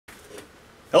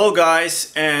Hello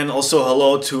guys, and also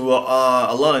hello to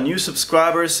a lot of new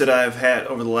subscribers that I've had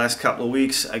over the last couple of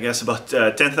weeks. I guess about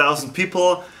 10,000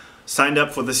 people signed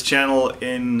up for this channel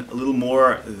in a little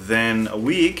more than a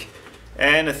week.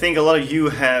 And I think a lot of you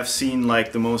have seen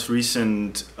like the most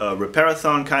recent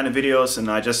Repairathon kind of videos, and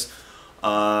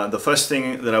the first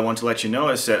thing that I want to let you know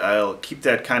is that I'll keep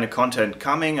that kind of content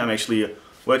coming. I'm actually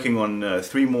working on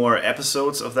 3 more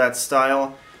episodes of that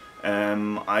style.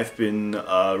 I've been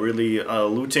really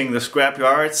looting the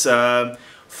scrapyards,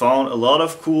 found a lot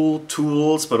of cool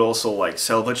tools, but also like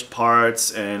salvaged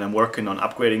parts, and I'm working on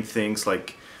upgrading things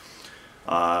like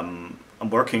I'm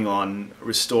working on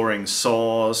restoring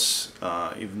saws,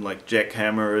 even like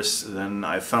jackhammers. Then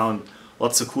I found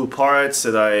lots of cool parts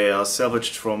that I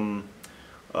salvaged from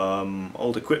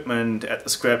old equipment at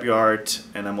the scrapyard,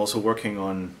 and I'm also working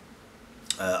on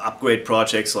upgrade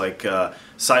projects like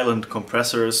silent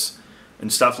compressors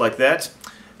and stuff like that.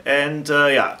 And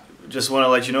yeah, just want to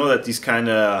let you know that these kind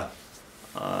of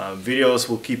videos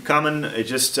will keep coming. It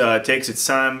just takes its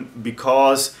time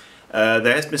because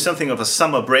there has been something of a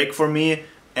summer break for me,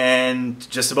 and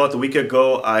just about a week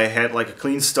ago I had like a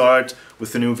clean start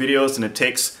with the new videos, and it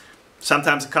takes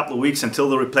sometimes a couple of weeks until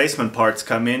the replacement parts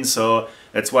come in, so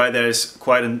that's why there's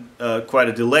quite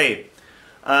a delay.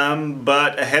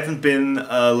 But I haven't been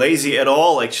lazy at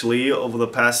all actually over the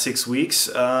past 6 weeks.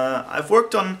 I've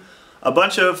worked on a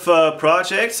bunch of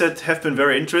projects that have been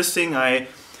very interesting. I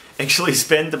actually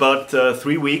spent about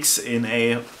 3 weeks in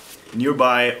a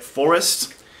nearby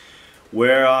forest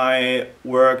where I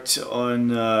worked on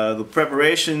the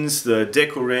preparations, the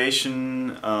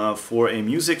decoration for a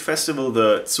music festival,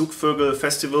 the Zugvögel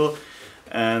festival,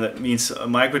 and that means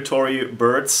migratory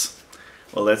birds.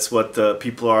 Well, that's what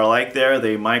people are like there.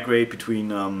 They migrate between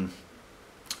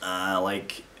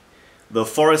like the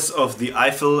forests of the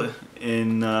Eifel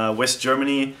in West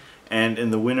Germany, and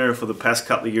in the winter for the past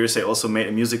couple of years they also made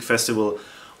a music festival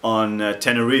on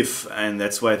Tenerife, and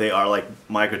that's why they are like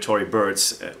migratory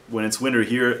birds. When it's winter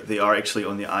here, they are actually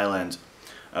on the island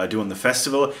doing the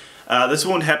festival. This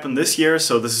won't happen this year,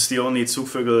 so this is the only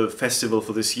Zugvögel festival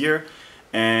for this year,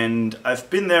 and I've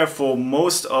been there for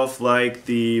most of like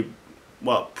the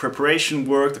preparation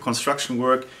work, the construction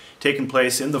work taking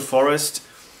place in the forest,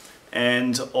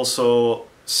 and also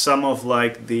some of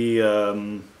like the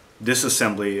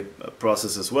disassembly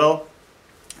process as well.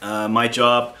 My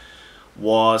job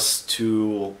was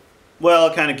to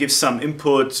kind of give some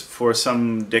input for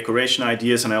some decoration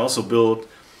ideas, and I also built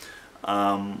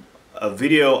a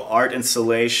video art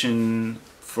installation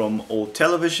from old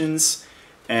televisions.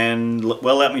 And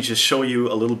well, let me just show you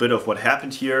a little bit of what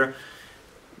happened here.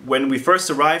 When we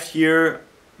first arrived here,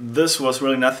 this was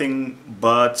really nothing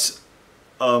but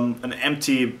an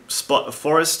empty spot of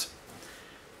forest.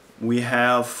 We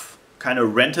have kind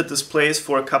of rented this place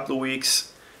for a couple of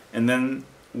weeks, and then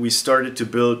we started to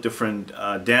build different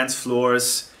dance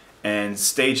floors and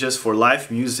stages for live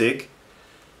music.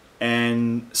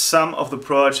 And some of the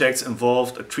projects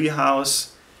involved a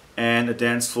treehouse and a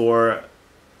dance floor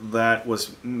that was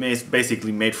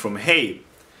basically made from hay.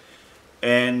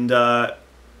 And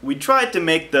we tried to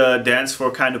make the dance floor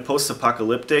kind of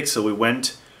post-apocalyptic, so we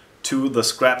went to the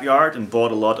scrapyard and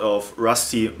bought a lot of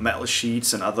rusty metal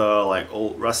sheets and other like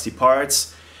old rusty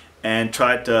parts, and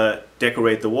tried to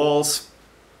decorate the walls.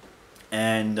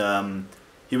 And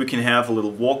here we can have a little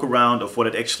walk around of what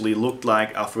it actually looked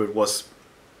like after it was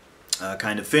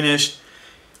kind of finished.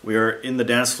 We're in the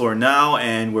dance floor now,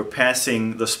 and we're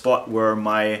passing the spot where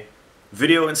my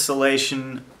video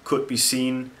installation could be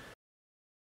seen.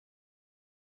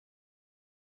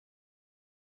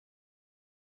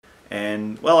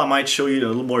 And well, I might show you in a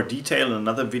little more detail in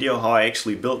another video how I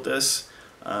actually built this.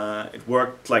 It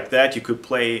worked like that. You could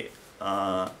play,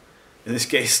 in this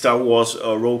case, Star Wars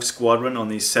Rogue Squadron on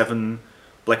these 7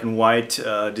 black and white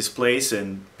displays,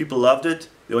 and people loved it.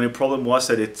 The only problem was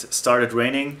that it started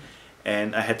raining,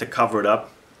 and I had to cover it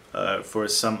up for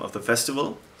some of the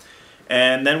festival.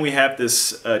 And then we have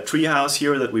this tree house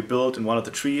here that we built in one of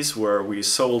the trees, where we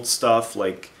sold stuff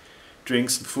like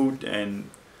drinks and food, and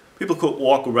people could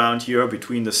walk around here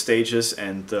between the stages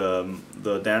and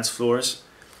the dance floors,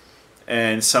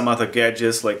 and some other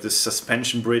gadgets like this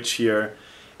suspension bridge here,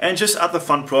 and just other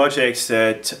fun projects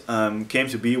that came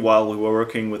to be while we were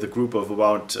working with a group of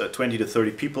about 20 to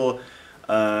 30 people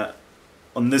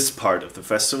on this part of the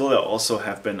festival. There also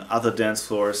have been other dance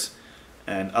floors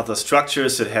and other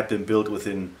structures that have been built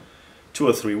within 2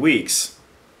 or 3 weeks.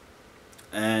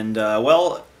 And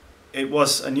well, it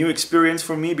was a new experience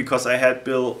for me because I had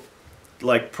built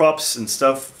like props and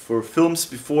stuff for films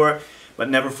before, but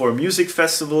never for a music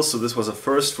festival, so this was a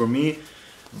first for me.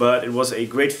 but it was a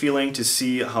great feeling to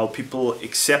see how people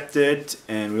accepted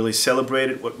and really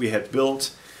celebrated what we had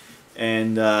built.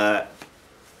 And yeah,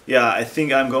 I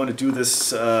think I'm going to do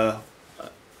this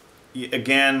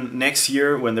again next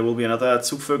year when there will be another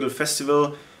Zugvögel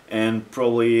festival, and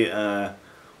probably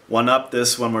one-up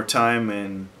this one more time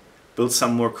and build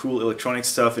some more cool electronic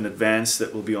stuff in advance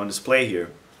that will be on display here.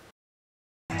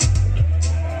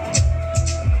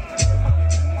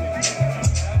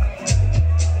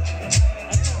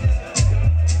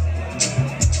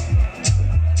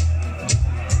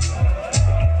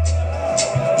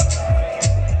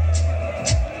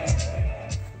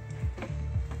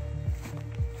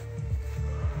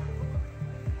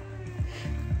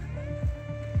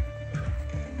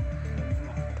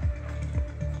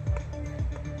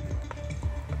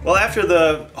 Well, after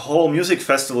the whole music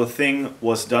festival thing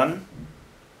was done,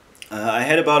 I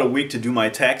had about a week to do my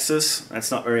taxes.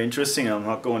 That's not very interesting, I'm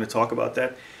not going to talk about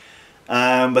that.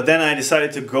 But then I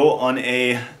decided to go on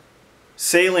a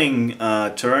sailing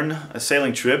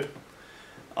sailing trip.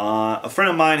 A friend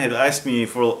of mine had asked me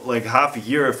for like half a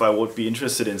year if I would be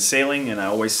interested in sailing, and I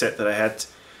always said that I had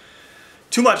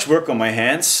too much work on my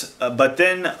hands. But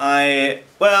then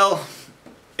well,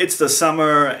 it's the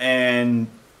summer and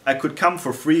I could come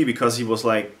for free because he was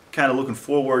like kind of looking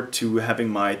forward to having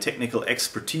my technical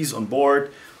expertise on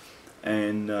board,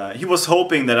 and he was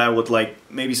hoping that I would like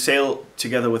maybe sail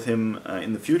together with him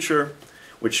in the future,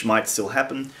 which might still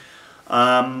happen.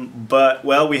 But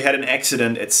well, we had an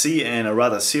accident at sea, and a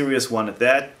rather serious one at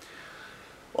that.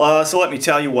 So let me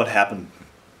tell you what happened.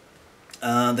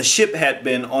 The ship had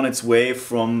been on its way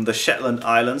from the Shetland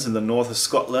Islands in the north of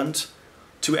Scotland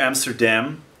to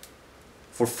Amsterdam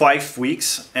for 5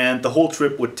 weeks, and the whole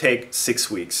trip would take 6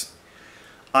 weeks.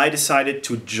 I decided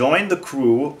to join the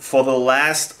crew for the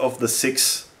last of the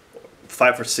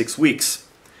 5 or 6 weeks.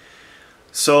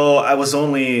 So I was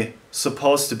only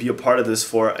supposed to be a part of this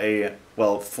for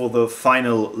for the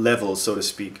final level, so to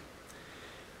speak.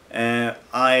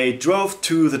 I drove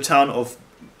to the town of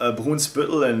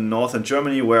Brunsbüttel in northern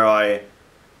Germany, where I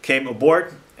came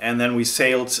aboard, and then we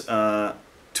sailed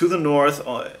to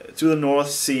the North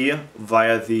Sea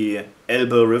via the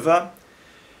Elbe River,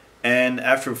 and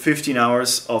after 15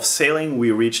 hours of sailing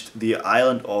we reached the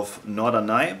island of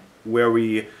Norderney, where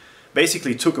we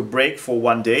basically took a break for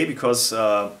one day because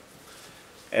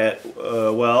at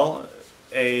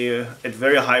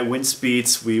very high wind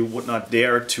speeds we would not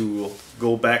dare to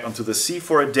go back onto the sea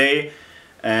for a day,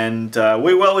 and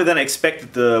we then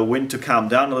expected the wind to calm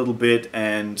down a little bit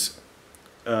and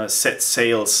set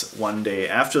sails one day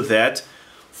after that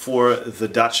for the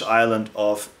Dutch island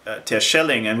of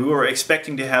Terschelling, and we were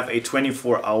expecting to have a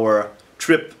 24-hour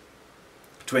trip,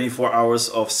 24 hours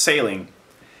of sailing.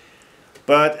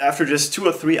 But after just 2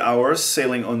 or 3 hours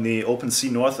sailing on the open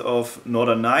sea north of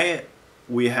Norderney,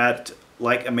 we had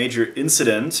like a major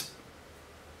incident.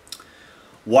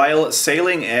 While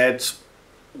sailing at,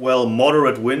 well,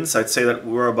 moderate winds, I'd say that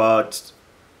we were about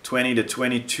 20 to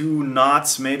 22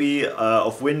 knots maybe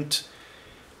of wind,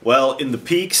 well, in the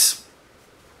peaks.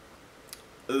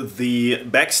 The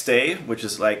backstay, which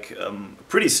is like a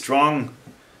pretty strong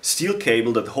steel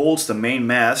cable that holds the main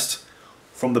mast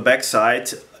from the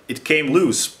backside, it came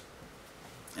loose,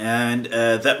 and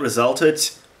that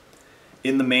resulted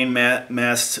in the main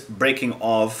mast breaking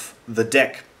off the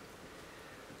deck.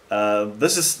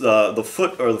 This is the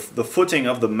footing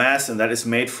of the mast, and that is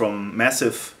made from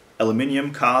massive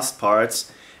aluminium cast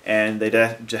parts, and they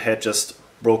had just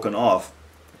broken off.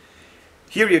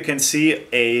 Here you can see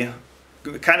a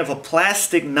kind of a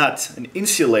plastic nut, an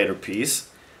insulator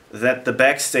piece that the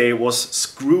backstay was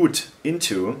screwed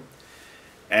into,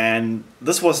 and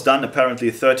this was done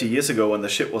apparently 30 years ago when the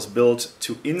ship was built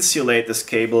to insulate this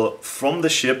cable from the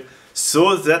ship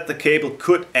so that the cable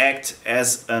could act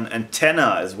as an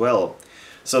antenna as well.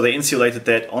 So they insulated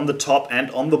that on the top and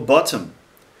on the bottom,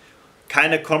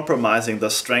 kind of compromising the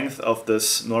strength of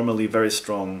this normally very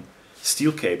strong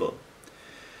steel cable.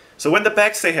 So when the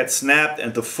backstay had snapped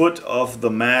and the foot of the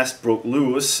mast broke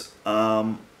loose,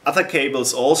 other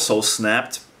cables also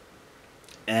snapped,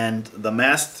 and the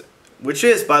mast, which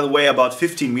is, by the way, about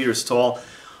 15 meters tall,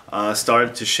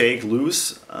 started to shake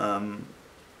loose.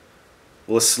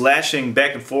 Was slashing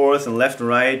back and forth and left and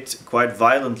right quite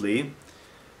violently,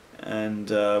 and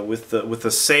with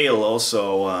the sail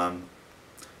also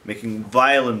making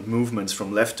violent movements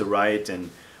from left to right and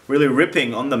really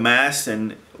ripping on the mast,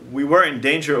 and we were in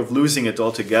danger of losing it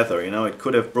altogether. You know, it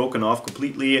could have broken off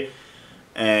completely,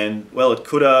 and well, it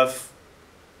could have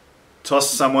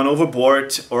tossed someone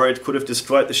overboard, or it could have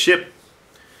destroyed the ship.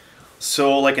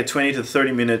 So like a 20 to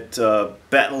 30 minute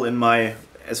battle in my,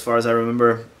 as far as I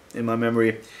remember, in my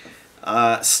memory,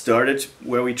 started,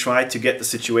 where we tried to get the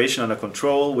situation under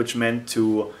control, which meant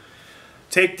to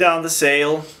take down the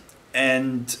sail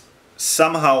and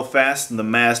somehow fasten the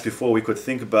mast before we could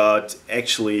think about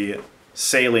actually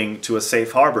sailing to a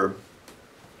safe harbor.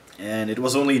 And it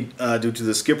was only due to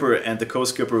the skipper and the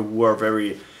co-skipper, who are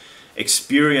very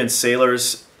experienced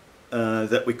sailors,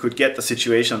 that we could get the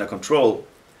situation under control.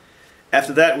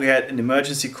 After that, we had an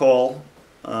emergency call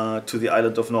to the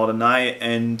island of Norderney,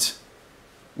 and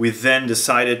we then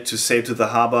decided to sail to the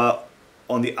harbor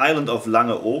on the island of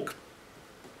Langeoog,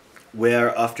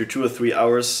 where after 2 or 3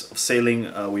 hours of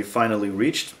sailing we finally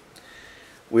reached.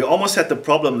 We almost had the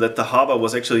problem that the harbor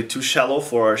was actually too shallow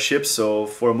for our ship, so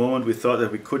for a moment we thought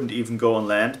that we couldn't even go on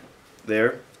land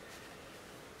there.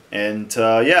 And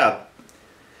they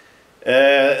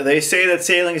say that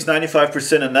sailing is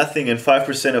 95% of nothing and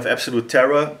 5% of absolute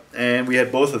terror, and we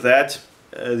had both of that.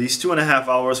 These 2.5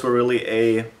 hours were really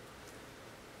a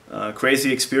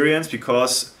crazy experience,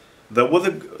 because there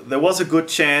was a good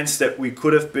chance that we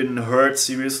could have been hurt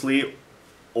seriously,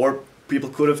 or people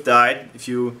could have died if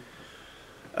you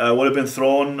would have been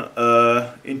thrown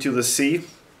into the sea.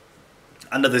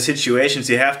 Under the situations,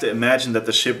 you have to imagine that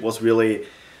the ship was really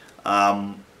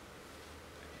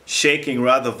shaking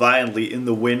rather violently in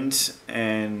the wind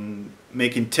and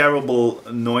making terrible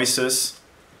noises.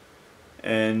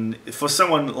 And for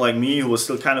someone like me, who was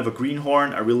still kind of a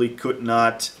greenhorn, I really could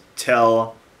not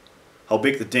tell how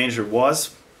big the danger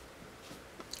was.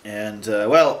 And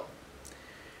well,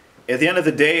 at the end of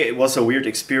the day, it was a weird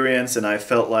experience, and I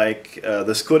felt like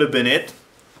this could have been it.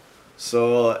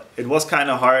 So it was kind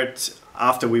of hard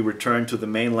after we returned to the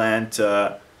mainland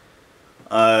to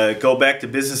go back to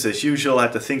business as usual. I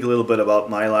had to think a little bit about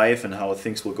my life and how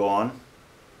things will go on.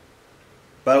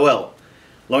 But well,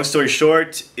 long story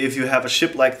short, if you have a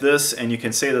ship like this and you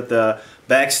can say that the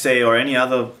backstay or any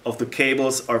other of the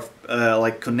cables are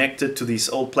like connected to these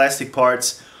old plastic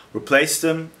parts, replace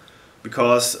them,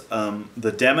 because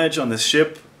the damage on this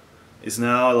ship is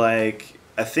now like,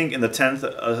 I think, in the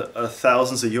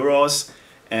thousands of euros,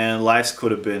 and lives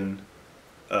could have been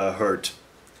hurt.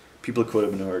 People could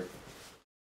have been hurt.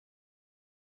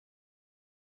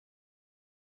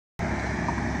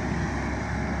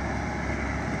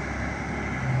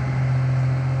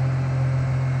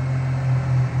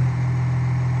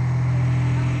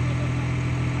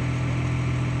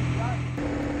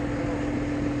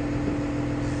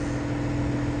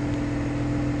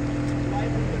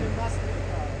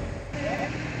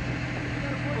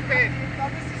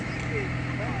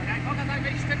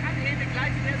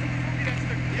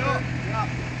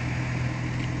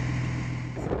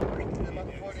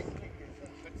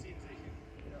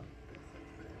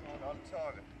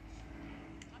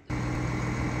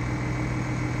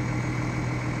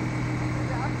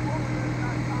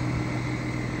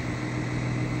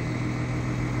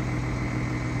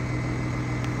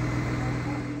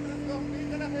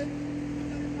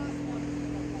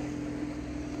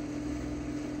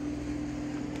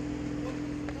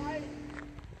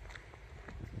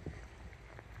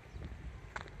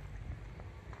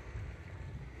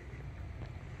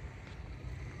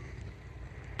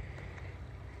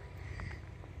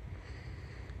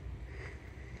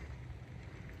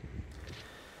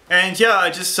 And yeah, I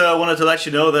just wanted to let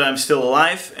you know that I'm still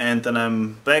alive, and that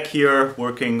I'm back here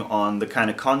working on the kind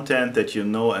of content that you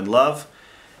know and love.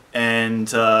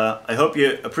 And I hope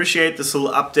you appreciate this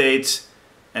little update,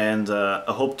 and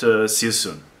I hope to see you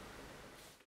soon.